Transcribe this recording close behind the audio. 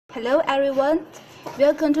Hello everyone,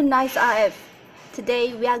 welcome to Nice RF.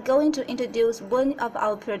 Today we are going to introduce one of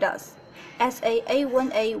our products,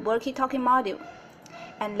 SA818 walkie-talkie module,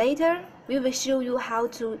 and later we will show you how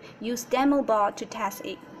to use demo board to test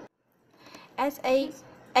it.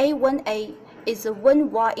 SA818 is a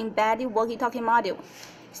 1-watt embedded walkie-talkie module,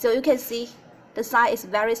 so you can see the size is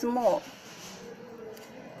very small.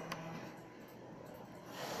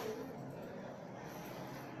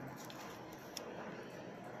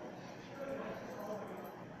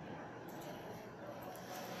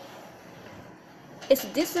 Its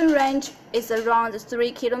distance range is around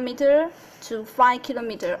 3 km to 5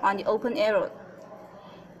 km on the open area.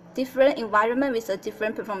 Different environment with a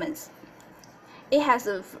different performance. It has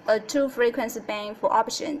a 2 frequency band for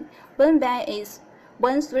option. One band is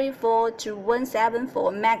 134 to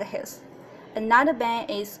 174 MHz. Another band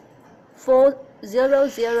is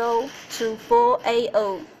 400 to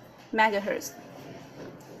 480 MHz.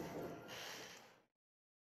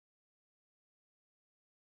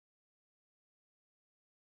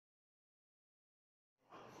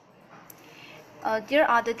 There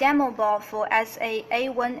are the demo board for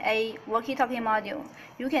SA818 walkie-talkie module.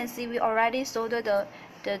 You can see we already soldered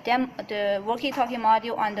the walkie-talkie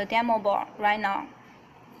module on the demo board right now.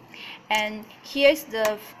 And here is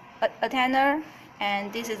the antenna,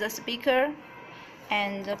 and this is the speaker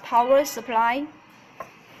and the power supply.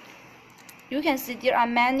 You can see there are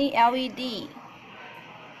many LED.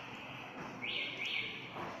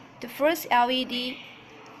 The first LED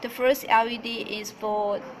is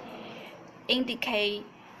for indicate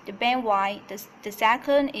the bandwidth. The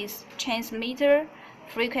second is transmitter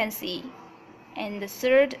frequency, and the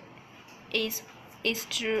third is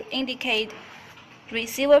to indicate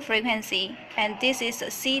receiver frequency, and this is a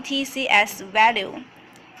CTCS value,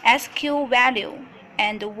 SQ value,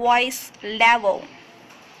 and voice level.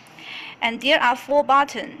 And there are 4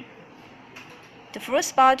 buttons. The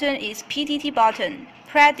first button is PTT button.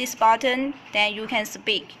 Press this button, then you can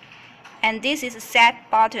speak. And this is a set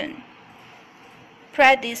button.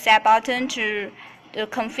 Press this set button to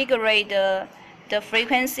configure the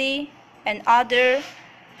frequency and other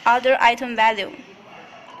item value.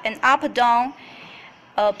 And up down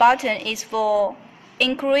button is for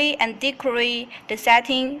increase and decrease the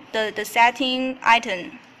setting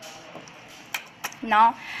item.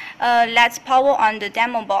 Now let's power on the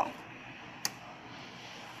demo board.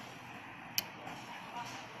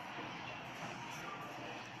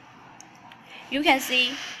 You can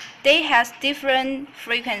see they have different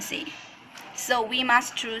frequency, so we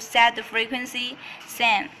must set the frequency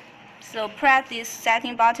same. So press this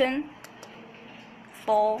setting button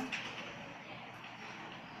for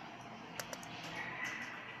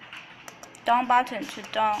down button to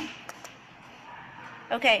down.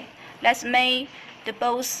 Okay, let's make the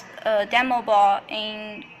both demo board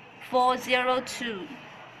in 402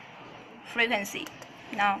 frequency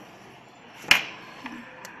now.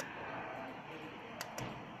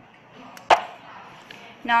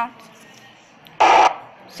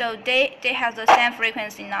 So they have the same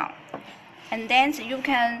frequency now, and then you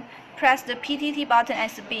can press the PTT button and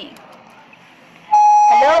speak.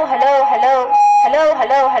 Hello, hello, hello, hello,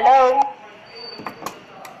 hello, hello.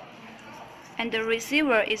 And the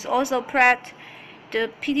receiver is also press the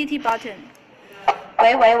PTT button.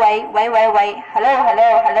 Wait, wait, wait, wait, wait, wait. Hello,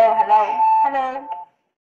 hello, hello, hello, hello.